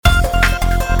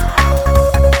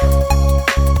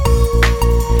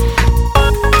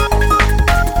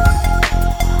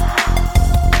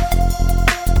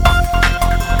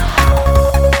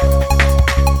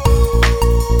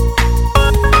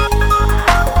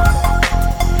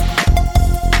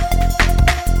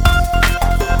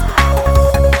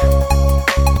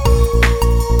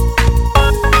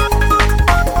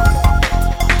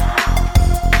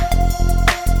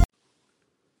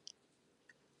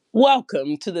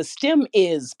Welcome to the STEM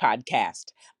Is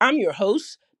podcast. I'm your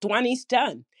host, Dwanice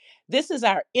Dunn. This is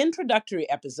our introductory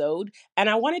episode, and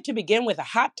I wanted to begin with a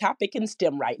hot topic in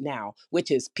STEM right now,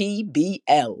 which is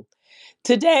PBL.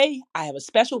 Today, I have a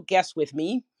special guest with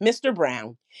me, Mr.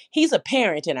 Brown. He's a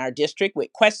parent in our district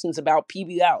with questions about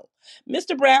PBL.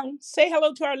 Mr. Brown, say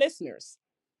hello to our listeners.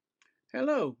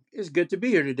 Hello, it's good to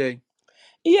be here today.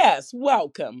 Yes,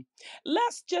 welcome.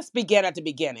 Let's just begin at the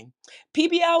beginning.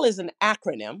 PBL is an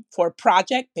acronym for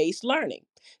Project Based Learning.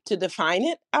 To define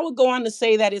it, I would go on to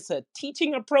say that it's a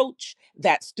teaching approach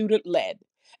that's student led.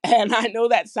 And I know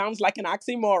that sounds like an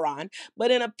oxymoron, but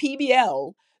in a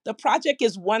PBL, the project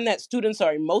is one that students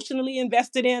are emotionally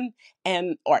invested in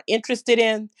and are interested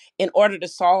in order to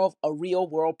solve a real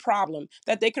world problem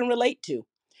that they can relate to.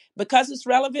 Because it's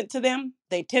relevant to them,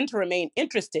 they tend to remain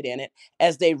interested in it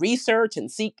as they research and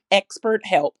seek expert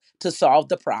help to solve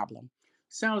the problem.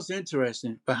 Sounds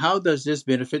interesting, but how does this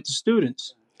benefit the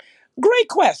students? Great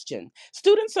question.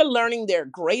 Students are learning their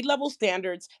grade level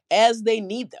standards as they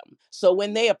need them. So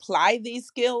when they apply these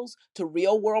skills to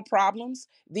real world problems,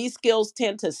 these skills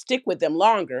tend to stick with them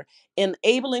longer,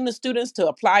 enabling the students to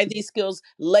apply these skills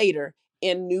later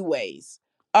in new ways.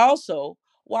 Also,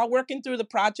 while working through the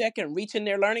project and reaching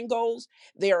their learning goals,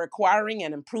 they are acquiring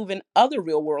and improving other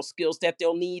real world skills that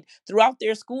they'll need throughout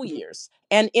their school years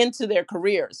and into their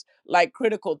careers, like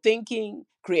critical thinking,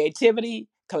 creativity,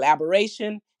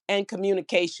 collaboration, and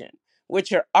communication,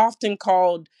 which are often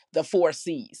called the 4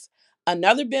 C's.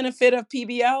 Another benefit of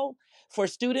PBL for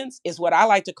students is what I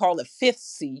like to call the 5th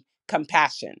C,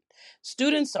 compassion.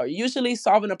 Students are usually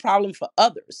solving a problem for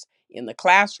others in the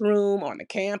classroom, on the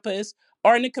campus,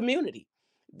 or in the community.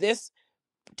 This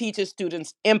teaches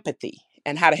students empathy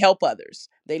and how to help others.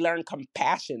 They learn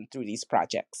compassion through these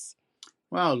projects.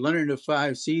 Wow, learning the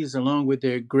 5 C's along with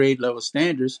their grade level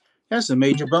standards, that's a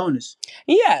major bonus.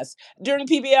 Yes, during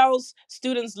PBLs,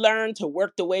 students learn to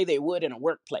work the way they would in a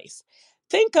workplace.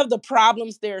 Think of the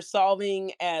problems they're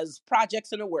solving as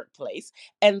projects in a workplace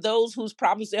and those whose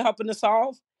problems they're helping to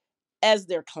solve as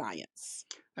their clients.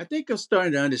 I think I'm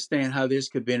starting to understand how this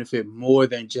could benefit more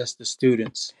than just the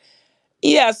students.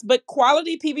 Yes, but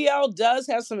quality PBL does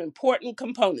have some important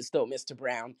components, though, Mr.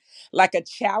 Brown, like a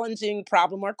challenging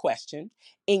problem or question,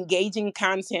 engaging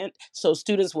content so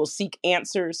students will seek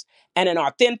answers, and an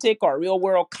authentic or real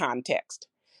world context.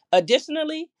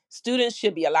 Additionally, students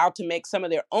should be allowed to make some of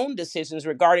their own decisions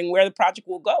regarding where the project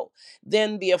will go,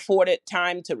 then be afforded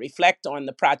time to reflect on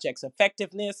the project's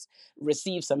effectiveness,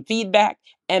 receive some feedback,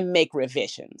 and make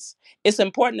revisions. It's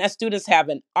important that students have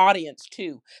an audience,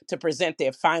 too, to present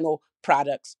their final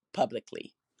products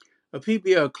publicly. A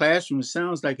PBL classroom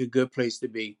sounds like a good place to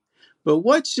be. But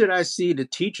what should I see the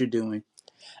teacher doing?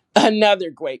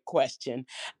 Another great question.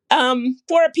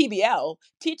 For a PBL,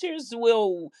 teachers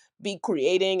will be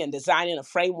creating and designing a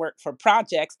framework for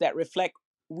projects that reflect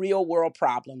real world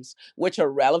problems, which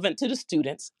are relevant to the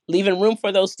students, leaving room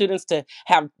for those students to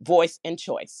have voice and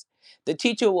choice. The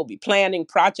teacher will be planning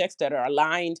projects that are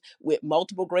aligned with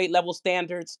multiple grade level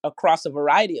standards across a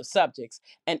variety of subjects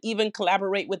and even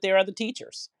collaborate with their other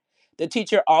teachers. The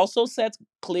teacher also sets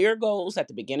clear goals at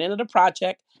the beginning of the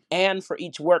project and for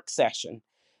each work session,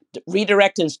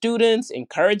 redirecting students,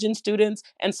 encouraging students,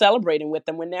 and celebrating with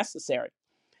them when necessary.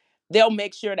 They'll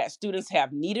make sure that students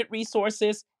have needed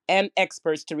resources and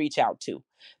experts to reach out to.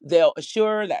 They'll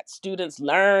assure that students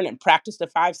learn and practice the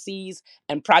 5 C's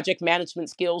and project management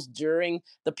skills during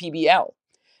the PBL.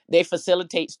 They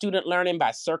facilitate student learning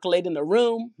by circulating the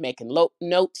room, making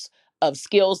notes of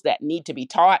skills that need to be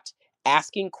taught,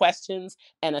 asking questions,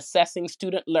 and assessing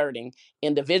student learning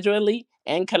individually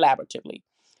and collaboratively.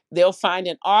 They'll find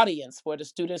an audience for the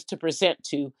students to present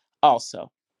to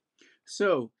also.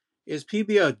 So, is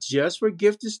PBL just for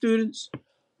gifted students?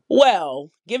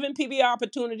 Well, giving PBL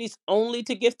opportunities only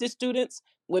to gifted students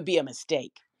would be a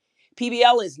mistake.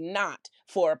 PBL is not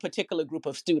for a particular group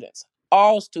of students.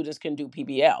 All students can do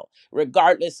PBL,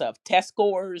 regardless of test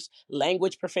scores,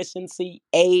 language proficiency,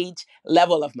 age,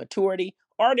 level of maturity,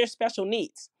 or their special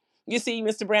needs. You see,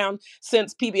 Mr. Brown,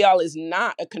 since PBL is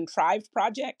not a contrived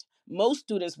project, most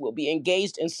students will be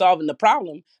engaged in solving the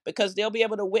problem because they'll be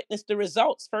able to witness the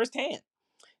results firsthand.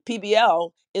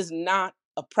 PBL is not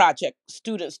a project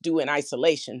students do in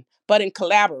isolation, but in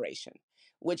collaboration,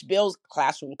 which builds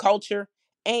classroom culture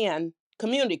and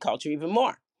community culture even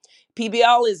more.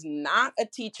 PBL is not a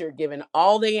teacher giving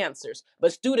all the answers,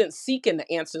 but students seeking the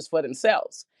answers for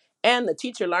themselves and the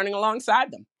teacher learning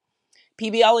alongside them.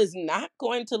 PBL is not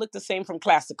going to look the same from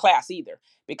class to class either,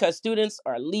 because students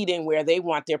are leading where they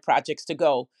want their projects to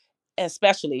go,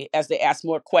 especially as they ask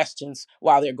more questions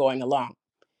while they're going along.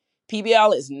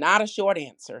 PBL is not a short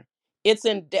answer. It's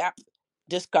in depth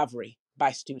discovery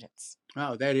by students.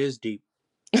 Wow, that is deep.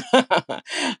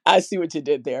 I see what you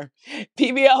did there.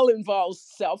 PBL involves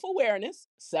self awareness,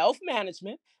 self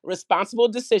management, responsible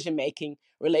decision making,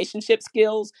 relationship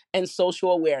skills, and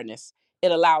social awareness.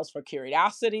 It allows for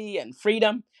curiosity and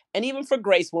freedom, and even for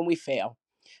grace when we fail.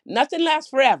 Nothing lasts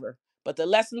forever, but the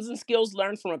lessons and skills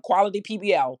learned from a quality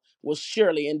PBL will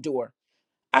surely endure.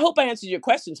 I hope I answered your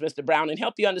questions, Mr. Brown, and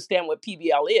help you understand what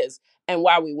PBL is and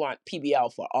why we want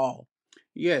PBL for all.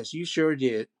 Yes, you sure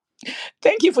did.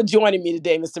 Thank you for joining me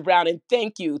today, Mr. Brown, and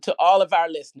thank you to all of our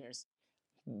listeners.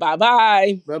 Bye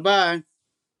bye. Bye bye.